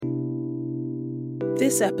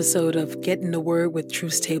This episode of Get in the Word with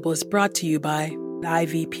Truth Table is brought to you by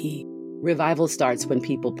IVP. Revival starts when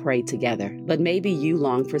people pray together, but maybe you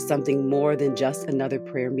long for something more than just another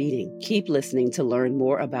prayer meeting. Keep listening to learn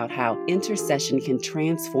more about how intercession can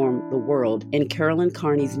transform the world in Carolyn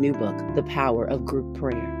Carney's new book, The Power of Group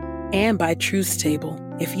Prayer. And by Truth Table.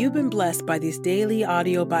 If you've been blessed by these daily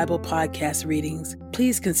audio Bible podcast readings,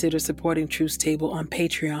 please consider supporting Truth Table on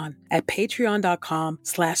Patreon at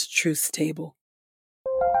patreon.com/truthstable.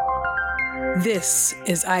 This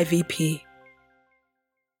is IVP.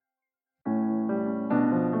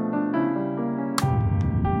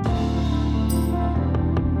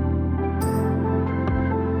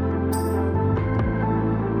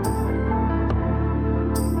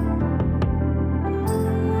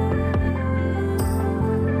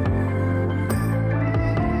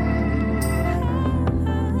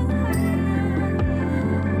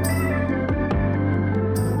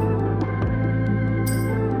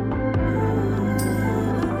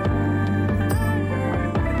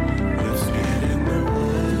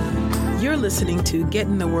 Listening to Get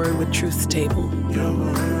in the Word with Truth Table. Your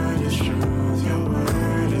word is truth, your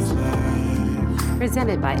word is life.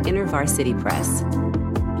 Presented by InterVarsity Press.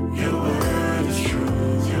 Your word is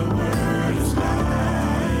truth, your word is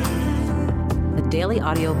life. A daily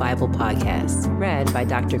audio Bible podcast read by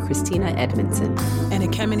Dr. Christina Edmondson and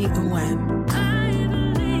Ekemini Uwan.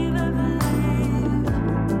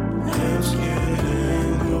 Let's get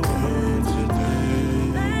in the word today.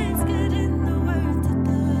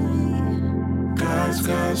 God's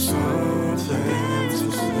got something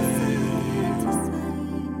to say.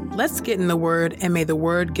 Let's get in the Word, and may the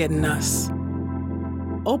Word get in us.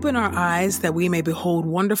 Open our eyes that we may behold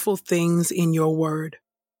wonderful things in your Word.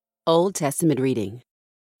 Old Testament reading.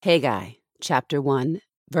 Haggai, chapter 1,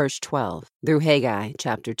 verse 12, through Haggai,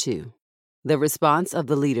 chapter 2. The response of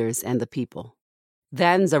the leaders and the people.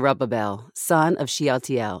 Then Zerubbabel, son of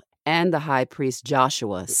Shealtiel, and the high priest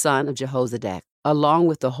Joshua, son of Jehozadak, along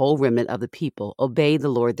with the whole remnant of the people, obeyed the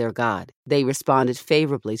Lord their God. They responded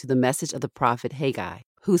favorably to the message of the prophet Haggai,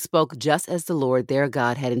 who spoke just as the Lord their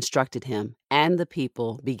God had instructed him, and the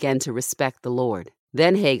people began to respect the Lord.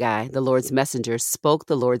 Then Haggai, the Lord's messenger, spoke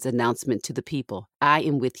the Lord's announcement to the people. I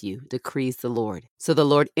am with you, decrees the Lord. So the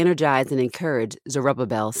Lord energized and encouraged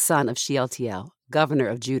Zerubbabel, son of Shealtiel, governor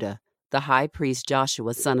of Judah, the high priest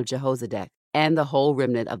Joshua, son of Jehozadak, and the whole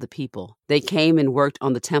remnant of the people. They came and worked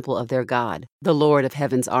on the temple of their God, the Lord of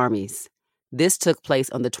heaven's armies. This took place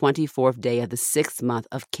on the 24th day of the 6th month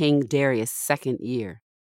of King Darius' second year.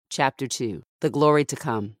 Chapter 2. The glory to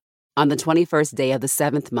come. On the 21st day of the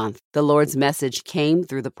 7th month, the Lord's message came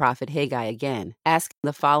through the prophet Haggai again, asking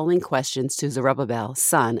the following questions to Zerubbabel,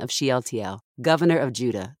 son of Shealtiel, governor of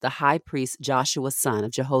Judah, the high priest Joshua, son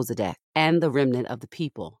of Jehozadak, and the remnant of the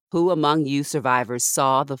people. Who among you survivors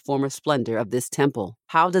saw the former splendor of this temple?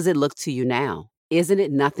 How does it look to you now? Isn't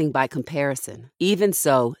it nothing by comparison? Even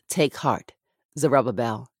so, take heart,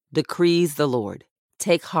 Zerubbabel, decrees the Lord.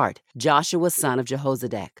 Take heart, Joshua, son of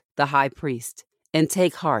Jehozadak, the high priest. And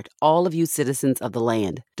take heart, all of you citizens of the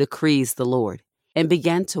land, decrees the Lord, and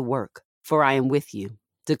begin to work, for I am with you,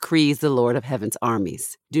 decrees the Lord of heaven's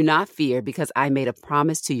armies. Do not fear, because I made a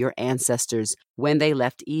promise to your ancestors when they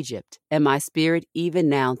left Egypt, and my spirit even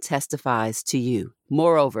now testifies to you.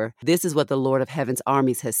 Moreover, this is what the Lord of heaven's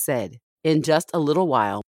armies has said. In just a little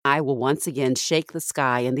while, I will once again shake the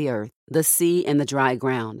sky and the earth, the sea and the dry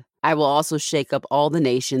ground. I will also shake up all the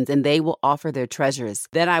nations, and they will offer their treasures.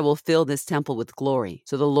 Then I will fill this temple with glory.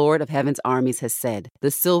 So the Lord of heaven's armies has said,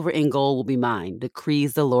 the silver and gold will be mine,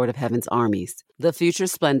 decrees the Lord of heaven's armies. The future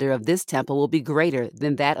splendor of this temple will be greater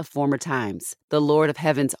than that of former times. The Lord of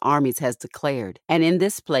heaven's armies has declared, and in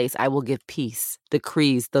this place I will give peace,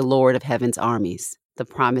 decrees the Lord of heaven's armies. The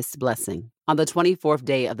promised blessing. On the 24th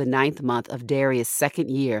day of the 9th month of Darius'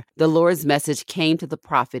 second year, the Lord's message came to the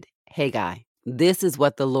prophet Haggai. This is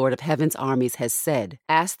what the Lord of heaven's armies has said.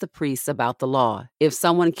 Ask the priests about the law. If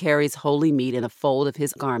someone carries holy meat in a fold of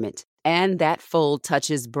his garment, and that fold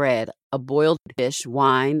touches bread, a boiled fish,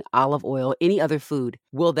 wine, olive oil, any other food,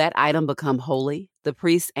 will that item become holy? The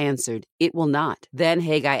priest answered, it will not. Then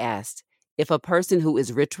Haggai asked, if a person who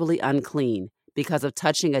is ritually unclean because of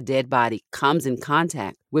touching a dead body comes in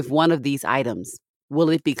contact with one of these items, will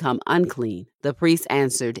it become unclean? The priest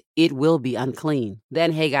answered, "It will be unclean."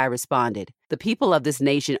 Then Haggai responded, "The people of this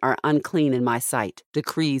nation are unclean in my sight,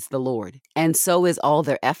 decrees the Lord. And so is all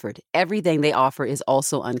their effort. Everything they offer is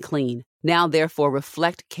also unclean. Now therefore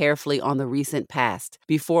reflect carefully on the recent past,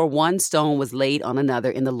 before one stone was laid on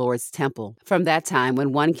another in the Lord's temple. From that time,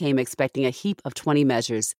 when one came expecting a heap of 20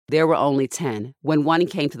 measures, there were only 10. When one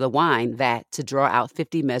came to the wine vat to draw out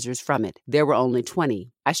 50 measures from it, there were only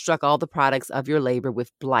 20. I struck all the products of your labor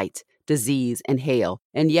with blight, disease, and hail,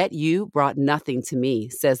 and yet you brought nothing to me,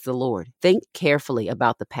 says the Lord. Think carefully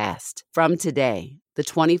about the past. From today, the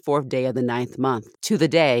 24th day of the 9th month, to the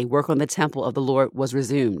day work on the temple of the Lord was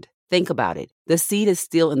resumed. Think about it. The seed is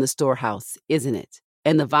still in the storehouse, isn't it?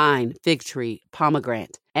 And the vine, fig tree,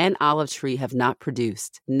 pomegranate, and olive tree have not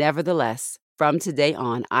produced. Nevertheless, from today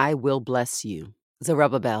on, I will bless you.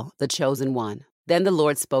 Zerubbabel, the chosen one. Then the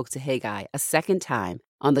Lord spoke to Haggai a second time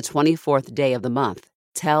on the 24th day of the month.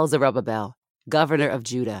 Tell Zerubbabel, governor of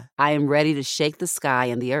Judah, I am ready to shake the sky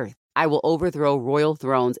and the earth. I will overthrow royal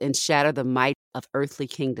thrones and shatter the might of earthly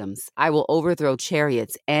kingdoms. I will overthrow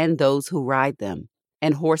chariots and those who ride them,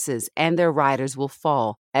 and horses and their riders will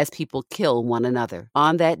fall as people kill one another.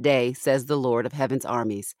 On that day, says the Lord of heaven's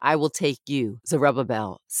armies, I will take you,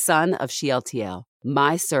 Zerubbabel, son of Shealtiel,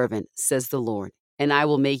 my servant, says the Lord, and I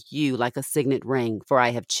will make you like a signet ring, for I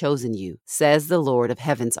have chosen you, says the Lord of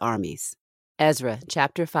heaven's armies. Ezra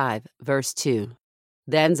chapter 5, verse 2.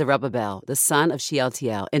 Then Zerubbabel, the son of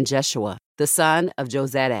Shealtiel, and Jeshua, the son of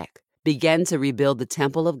Jozadak, began to rebuild the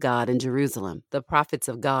temple of God in Jerusalem. The prophets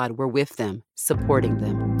of God were with them, supporting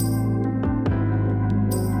them.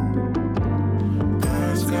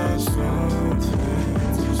 God's got something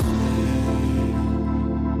to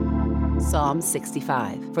say. Psalm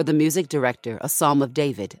 65. For the music director, a psalm of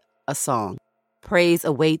David, a song. Praise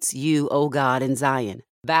awaits you, O God, in Zion.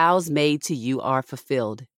 Vows made to you are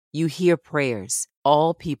fulfilled. You hear prayers.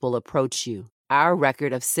 All people approach you. Our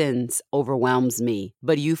record of sins overwhelms me,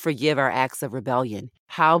 but you forgive our acts of rebellion.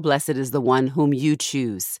 How blessed is the one whom you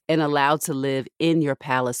choose and allow to live in your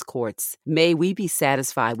palace courts. May we be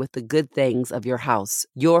satisfied with the good things of your house,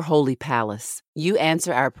 your holy palace. You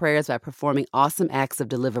answer our prayers by performing awesome acts of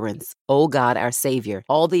deliverance. O God, our Savior,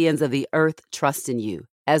 all the ends of the earth trust in you,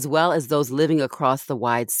 as well as those living across the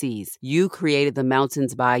wide seas. You created the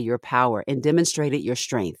mountains by your power and demonstrated your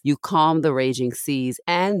strength. You calmed the raging seas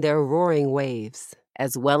and their roaring waves,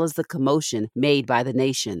 as well as the commotion made by the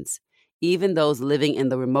nations. Even those living in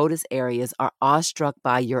the remotest areas are awestruck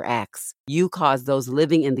by your acts. You cause those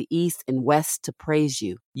living in the east and west to praise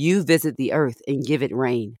you. You visit the earth and give it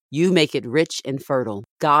rain. You make it rich and fertile.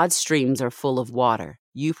 God's streams are full of water.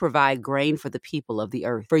 You provide grain for the people of the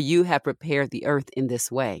earth, for you have prepared the earth in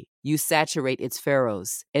this way. You saturate its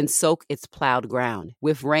furrows and soak its plowed ground.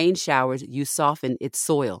 With rain showers, you soften its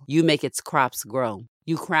soil. You make its crops grow.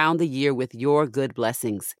 You crown the year with your good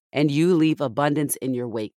blessings, and you leave abundance in your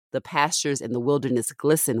wake. The pastures in the wilderness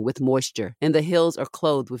glisten with moisture, and the hills are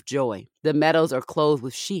clothed with joy. The meadows are clothed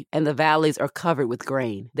with sheep, and the valleys are covered with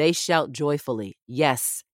grain. They shout joyfully.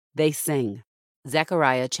 Yes, they sing.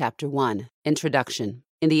 Zechariah chapter 1. Introduction.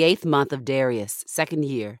 In the 8th month of Darius, 2nd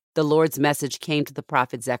year, the Lord's message came to the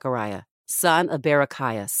prophet Zechariah, son of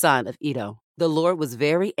Berechiah, son of Iddo. The Lord was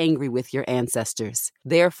very angry with your ancestors.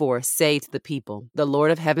 Therefore say to the people, the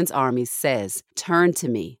Lord of heaven's armies says, turn to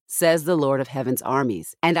me, says the Lord of heaven's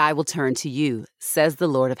armies, and I will turn to you, says the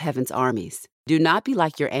Lord of heaven's armies. Do not be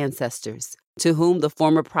like your ancestors, to whom the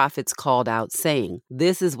former prophets called out, saying,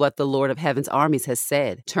 this is what the Lord of heaven's armies has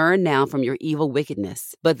said. Turn now from your evil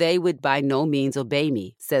wickedness. But they would by no means obey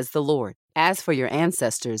me, says the Lord. As for your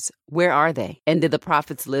ancestors, where are they? And did the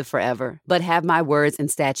prophets live forever? But have my words and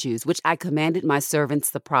statutes, which I commanded my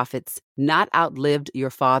servants the prophets, not outlived your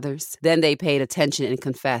fathers? Then they paid attention and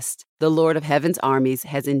confessed, the Lord of heaven's armies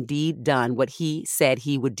has indeed done what he said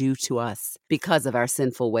he would do to us because of our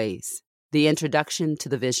sinful ways. The introduction to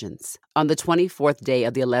the visions. On the 24th day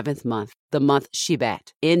of the 11th month, the month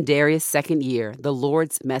Shebat, in Darius' 2nd year, the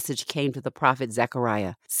Lord's message came to the prophet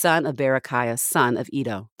Zechariah, son of Berechiah, son of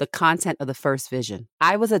Iddo. The content of the first vision.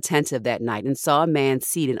 I was attentive that night and saw a man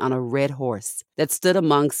seated on a red horse that stood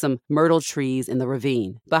among some myrtle trees in the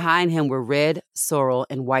ravine. Behind him were red, sorrel,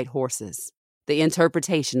 and white horses. The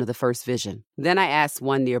interpretation of the first vision. Then I asked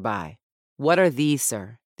one nearby, what are these,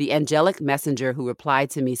 sir? The angelic messenger who replied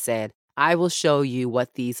to me said, I will show you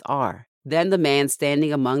what these are. Then the man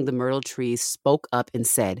standing among the myrtle trees spoke up and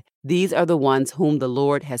said, these are the ones whom the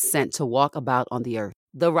Lord has sent to walk about on the earth.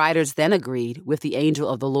 The riders then agreed with the angel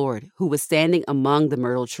of the Lord, who was standing among the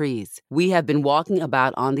myrtle trees. We have been walking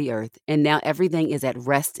about on the earth, and now everything is at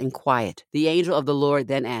rest and quiet. The angel of the Lord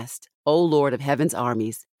then asked, O Lord of heaven's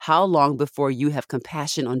armies, how long before you have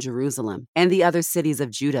compassion on Jerusalem and the other cities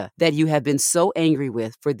of Judah that you have been so angry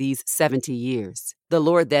with for these 70 years? The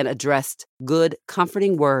Lord then addressed good,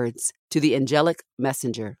 comforting words to the angelic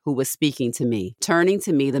messenger who was speaking to me. Turning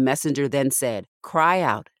to me, the messenger then said, Cry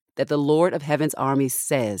out that the Lord of heaven's armies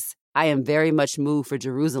says, I am very much moved for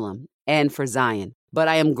Jerusalem and for Zion, but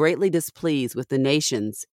I am greatly displeased with the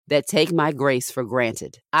nations that take my grace for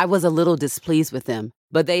granted. I was a little displeased with them,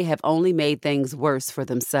 but they have only made things worse for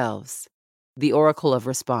themselves. The oracle of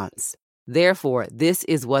response. Therefore, this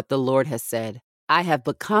is what the Lord has said. I have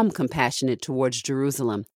become compassionate towards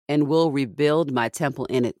Jerusalem and will rebuild my temple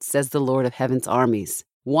in it, says the Lord of heaven's armies.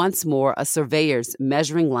 Once more, a surveyor's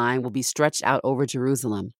measuring line will be stretched out over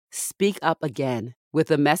Jerusalem. Speak up again with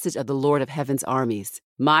the message of the Lord of heaven's armies.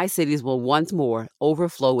 My cities will once more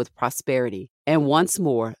overflow with prosperity, and once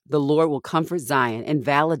more the Lord will comfort Zion and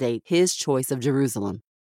validate his choice of Jerusalem.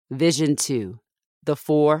 Vision 2. The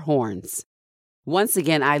 4 horns. Once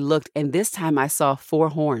again I looked, and this time I saw 4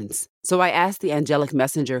 horns. So I asked the angelic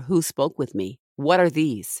messenger who spoke with me, What are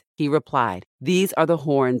these? He replied, These are the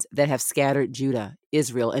horns that have scattered Judah,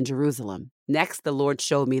 Israel, and Jerusalem. Next the Lord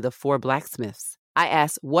showed me the 4 blacksmiths. I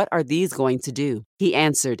asked, What are these going to do? He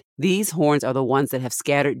answered, These horns are the ones that have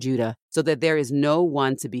scattered Judah, so that there is no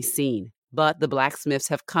one to be seen. But the blacksmiths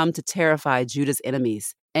have come to terrify Judah's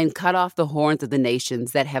enemies and cut off the horns of the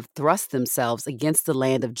nations that have thrust themselves against the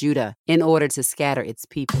land of Judah in order to scatter its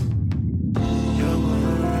people. Your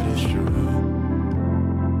word is true.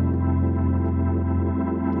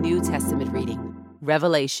 New Testament reading.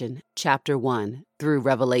 Revelation chapter 1 through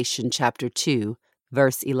Revelation chapter 2,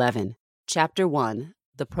 verse 11. Chapter 1,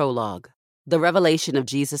 the prologue. The revelation of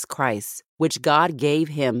Jesus Christ, which God gave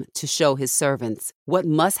him to show his servants what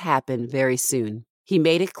must happen very soon. He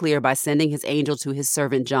made it clear by sending his angel to his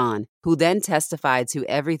servant John, who then testified to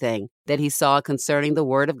everything that he saw concerning the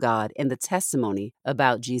word of God and the testimony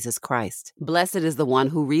about Jesus Christ. Blessed is the one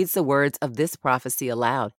who reads the words of this prophecy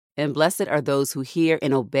aloud, and blessed are those who hear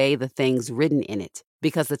and obey the things written in it,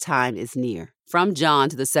 because the time is near. From John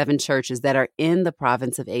to the 7 churches that are in the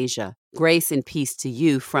province of Asia, grace and peace to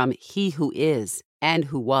you from he who is, and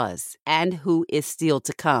who was, and who is still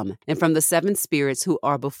to come, and from the 7 spirits who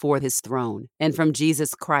are before his throne, and from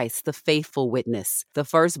Jesus Christ, the faithful witness, the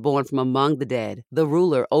firstborn from among the dead, the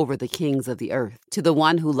ruler over the kings of the earth, to the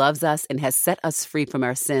one who loves us and has set us free from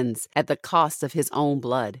our sins at the cost of his own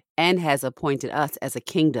blood, and has appointed us as a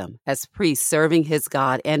kingdom, as priests serving his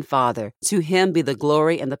God and Father. To him be the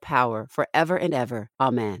glory and the power forever and ever.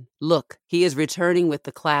 Amen. Look, he is returning with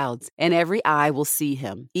the clouds, and every eye will see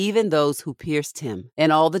him, even those who pierced him,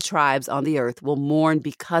 and all the tribes on the earth will mourn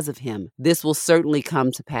because of him. This will certainly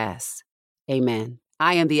come to pass. Amen.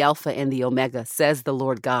 I am the Alpha and the Omega, says the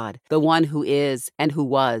Lord God, the one who is, and who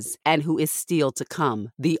was, and who is still to come,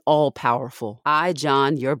 the all-powerful. I,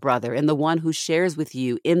 John, your brother, and the one who shares with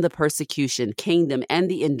you in the persecution, kingdom, and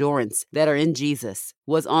the endurance that are in Jesus,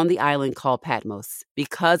 was on the island called Patmos,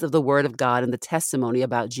 because of the word of God and the testimony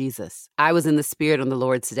about Jesus. I was in the Spirit on the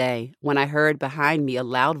Lord's day, when I heard behind me a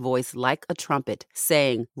loud voice like a trumpet,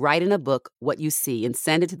 saying, Write in a book what you see, and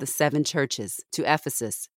send it to the 7 churches, to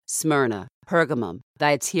Ephesus, Smyrna, Pergamum,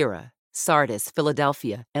 Thyatira, Sardis,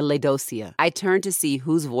 Philadelphia, and Laodicea. I turned to see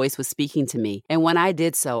whose voice was speaking to me, and when I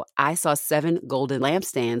did so, I saw 7 golden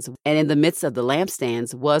lampstands, and in the midst of the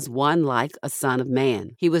lampstands was one like a son of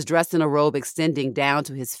man. He was dressed in a robe extending down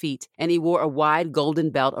to his feet, and he wore a wide golden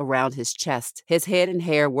belt around his chest. His head and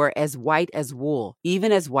hair were as white as wool,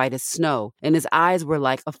 even as white as snow, and his eyes were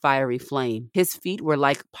like a fiery flame. His feet were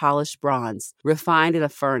like polished bronze, refined in a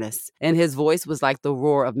furnace, and his voice was like the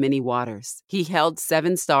roar of many waters. He held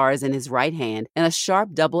 7 stars in his right hand, and a sharp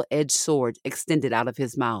double-edged sword extended out of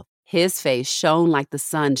his mouth. His face shone like the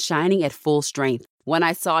sun shining at full strength. When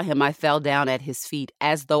I saw him, I fell down at his feet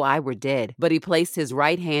as though I were dead. But he placed his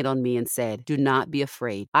right hand on me and said, Do not be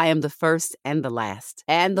afraid. I am the first and the last,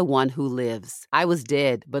 and the one who lives. I was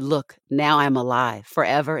dead, but look, now I am alive,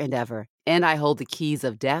 forever and ever. And I hold the keys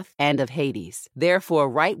of death and of Hades. Therefore,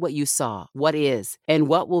 write what you saw, what is, and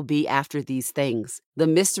what will be after these things. The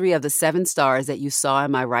mystery of the 7 stars that you saw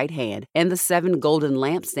in my right hand and the 7 golden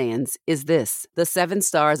lampstands is this. The 7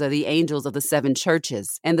 stars are the angels of the 7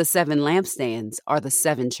 churches, and the 7 lampstands are the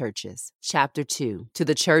 7 churches. Chapter 2. To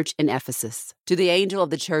the church in Ephesus. To the angel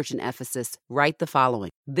of the church in Ephesus, write the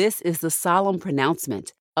following. This is the solemn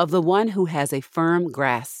pronouncement of the one who has a firm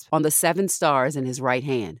grasp on the 7 stars in his right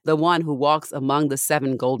hand, the one who walks among the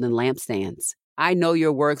 7 golden lampstands. I know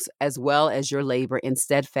your works as well as your labor in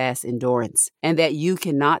steadfast endurance, and that you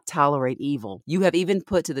cannot tolerate evil. You have even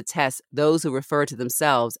put to the test those who refer to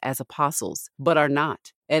themselves as apostles, but are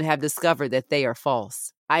not, and have discovered that they are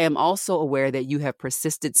false. I am also aware that you have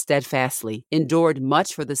persisted steadfastly, endured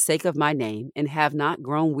much for the sake of my name, and have not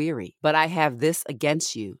grown weary. But I have this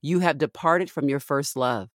against you. You have departed from your first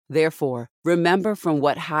love. Therefore, remember from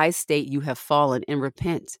what high state you have fallen and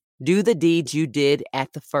repent. Do the deeds you did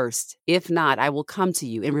at the first. If not, I will come to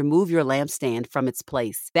you and remove your lampstand from its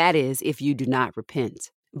place. That is, if you do not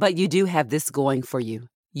repent. But you do have this going for you.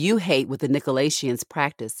 You hate what the Nicolaitans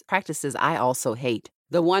practices I also hate.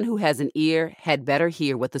 The one who has an ear had better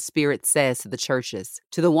hear what the Spirit says to the churches.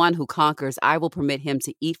 To the one who conquers, I will permit him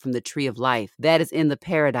to eat from the tree of life that is in the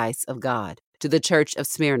paradise of God. To the church of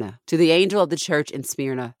Smyrna, to the angel of the church in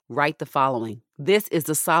Smyrna, write the following. This is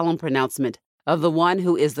the solemn pronouncement of the one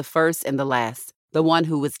who is the first and the last, the one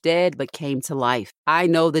who was dead but came to life. I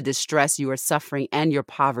know the distress you are suffering and your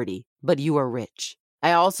poverty, but you are rich.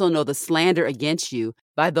 I also know the slander against you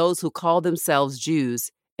by those who call themselves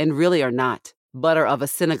Jews and really are not, but are of a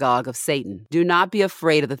synagogue of Satan. Do not be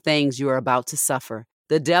afraid of the things you are about to suffer.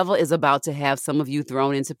 The devil is about to have some of you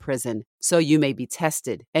thrown into prison, so you may be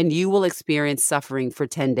tested, and you will experience suffering for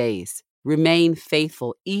 10 days. Remain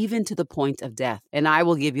faithful even to the point of death, and I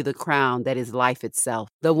will give you the crown that is life itself.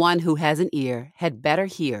 The one who has an ear had better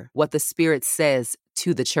hear what the Spirit says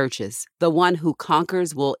to the churches. The one who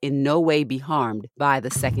conquers will in no way be harmed by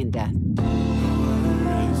the second death.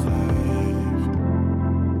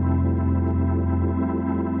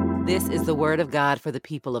 This is the word of God for the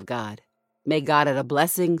people of God. May God add a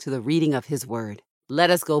blessing to the reading of his word.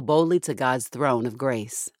 Let us go boldly to God's throne of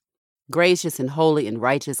grace. Gracious and holy and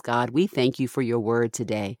righteous God, we thank you for your word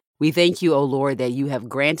today. We thank you, O Lord, that you have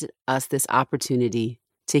granted us this opportunity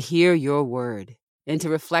to hear your word and to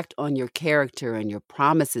reflect on your character and your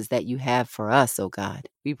promises that you have for us, O God.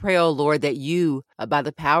 We pray, O Lord, that you, by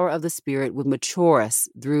the power of the Spirit, would mature us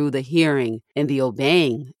through the hearing and the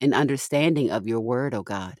obeying and understanding of your word, O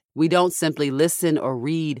God. We don't simply listen or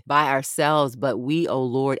read by ourselves, but we, O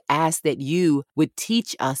Lord, ask that you would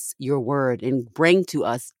teach us your word and bring to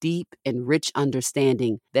us deep and rich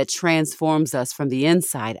understanding that transforms us from the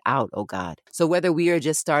inside out, O God. So whether we are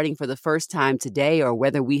just starting for the first time today or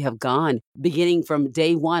whether we have gone beginning from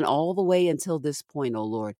day one all the way until this point, O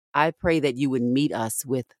Lord, I pray that you would meet us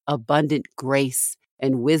with abundant grace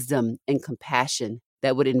and wisdom and compassion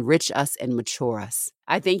that would enrich us and mature us.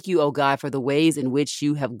 I thank you, O God, for the ways in which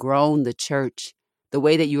you have grown the church, the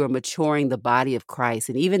way that you are maturing the body of Christ.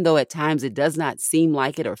 And even though at times it does not seem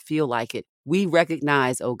like it or feel like it, we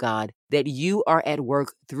recognize, O God, that you are at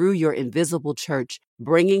work through your invisible church,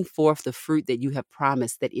 bringing forth the fruit that you have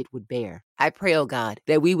promised that it would bear. I pray, O God,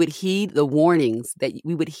 that we would heed the warnings, that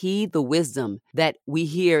we would heed the wisdom that we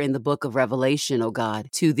hear in the book of Revelation, O God,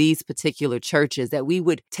 to these particular churches, that we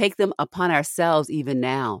would take them upon ourselves even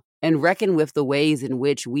now and reckon with the ways in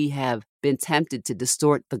which we have been tempted to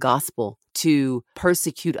distort the gospel, to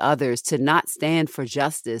persecute others, to not stand for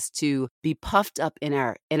justice, to be puffed up in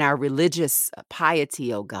our religious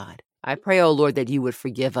piety, O God. I pray, O Lord, that you would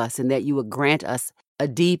forgive us and that you would grant us a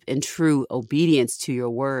deep and true obedience to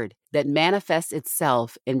your word that manifests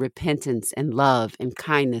itself in repentance and love and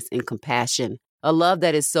kindness and compassion. A love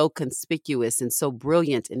that is so conspicuous and so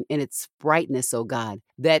brilliant in its brightness, O God,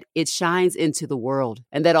 that it shines into the world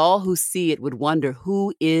and that all who see it would wonder,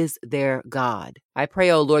 who is their God? I pray,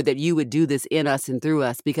 O Lord, that you would do this in us and through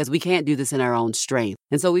us because we can't do this in our own strength.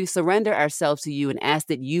 And so we surrender ourselves to you and ask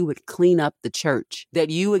that you would clean up the church, that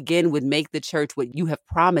you again would make the church what you have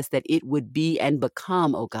promised that it would be and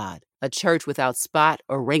become, O God, a church without spot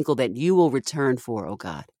or wrinkle that you will return for, O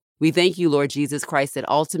God. We thank you, Lord Jesus Christ, that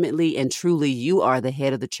ultimately and truly you are the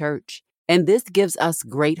head of the church. And this gives us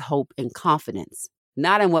great hope and confidence,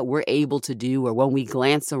 not in what we're able to do or when we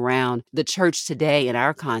glance around the church today in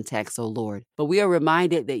our context, O Lord, but we are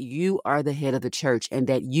reminded that you are the head of the church and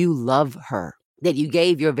that you love her, that you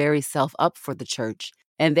gave your very self up for the church,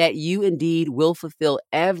 and that you indeed will fulfill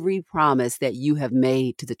every promise that you have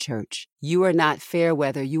made to the church. You are not fair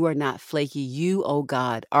weather. You are not flaky. You, O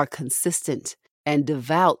God, are consistent and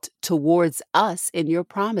devout towards us in your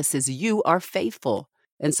promises. You are faithful.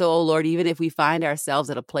 And so, O Lord, even if we find ourselves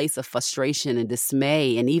at a place of frustration and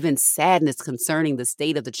dismay and even sadness concerning the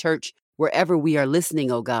state of the church, wherever we are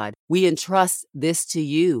listening, O God, we entrust this to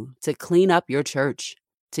you to clean up your church,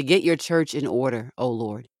 to get your church in order, O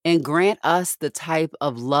Lord, and grant us the type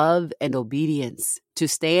of love and obedience to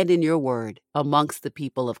stand in your word amongst the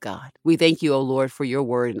people of God. We thank you, O Lord, for your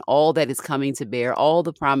word and all that is coming to bear, all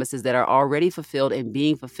the promises that are already fulfilled and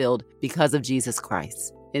being fulfilled because of Jesus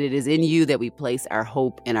Christ. And it is in you that we place our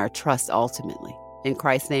hope and our trust ultimately. In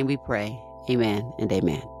Christ's name we pray. Amen and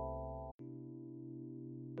amen.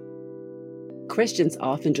 Christians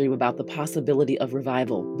often dream about the possibility of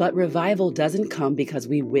revival, but revival doesn't come because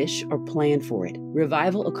we wish or plan for it.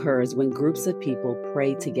 Revival occurs when groups of people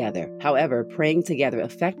pray together. However, praying together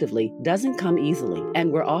effectively doesn't come easily,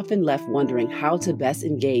 and we're often left wondering how to best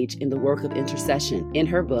engage in the work of intercession. In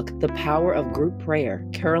her book, The Power of Group Prayer,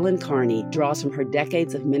 Carolyn Carney draws from her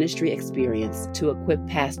decades of ministry experience to equip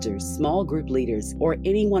pastors, small group leaders, or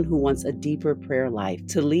anyone who wants a deeper prayer life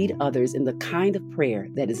to lead others in the kind of prayer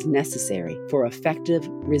that is necessary for effective,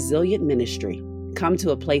 resilient ministry. Come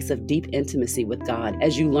to a place of deep intimacy with God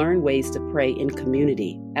as you learn ways to pray in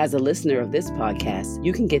community. As a listener of this podcast,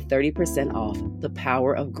 you can get 30% off The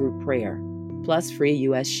Power of Group Prayer, plus free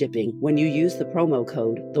U.S. shipping when you use the promo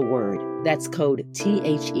code The Word. That's code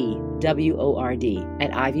THEWORD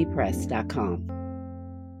at ivypress.com.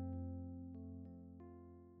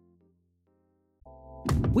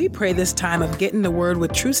 We pray this time of Getting the Word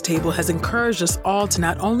with Truth Table has encouraged us all to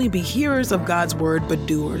not only be hearers of God's Word, but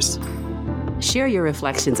doers. Share your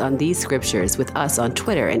reflections on these scriptures with us on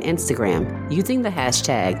Twitter and Instagram using the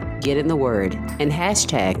hashtag #GetInTheWord and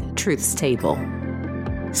hashtag #TruthsTable.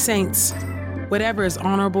 Saints, whatever is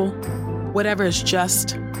honorable, whatever is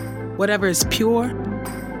just, whatever is pure,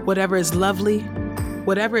 whatever is lovely,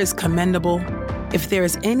 whatever is commendable, if there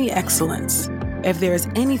is any excellence, if there is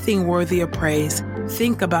anything worthy of praise,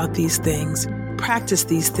 think about these things, practice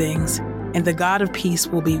these things, and the God of peace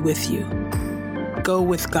will be with you. Go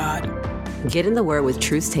with God. Get in the Word with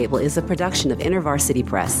Truth Table is a production of InterVarsity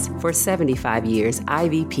Press. For 75 years,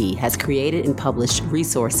 IVP has created and published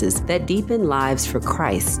resources that deepen lives for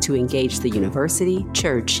Christ to engage the university,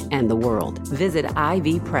 church, and the world. Visit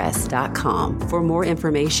ivpress.com for more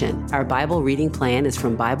information. Our Bible reading plan is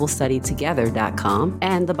from BibleStudyTogether.com,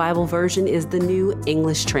 and the Bible version is the New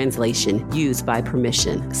English Translation used by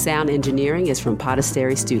permission. Sound engineering is from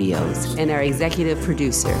Podastery Studios, and our executive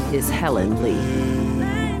producer is Helen Lee.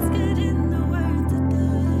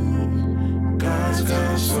 God's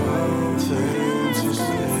got something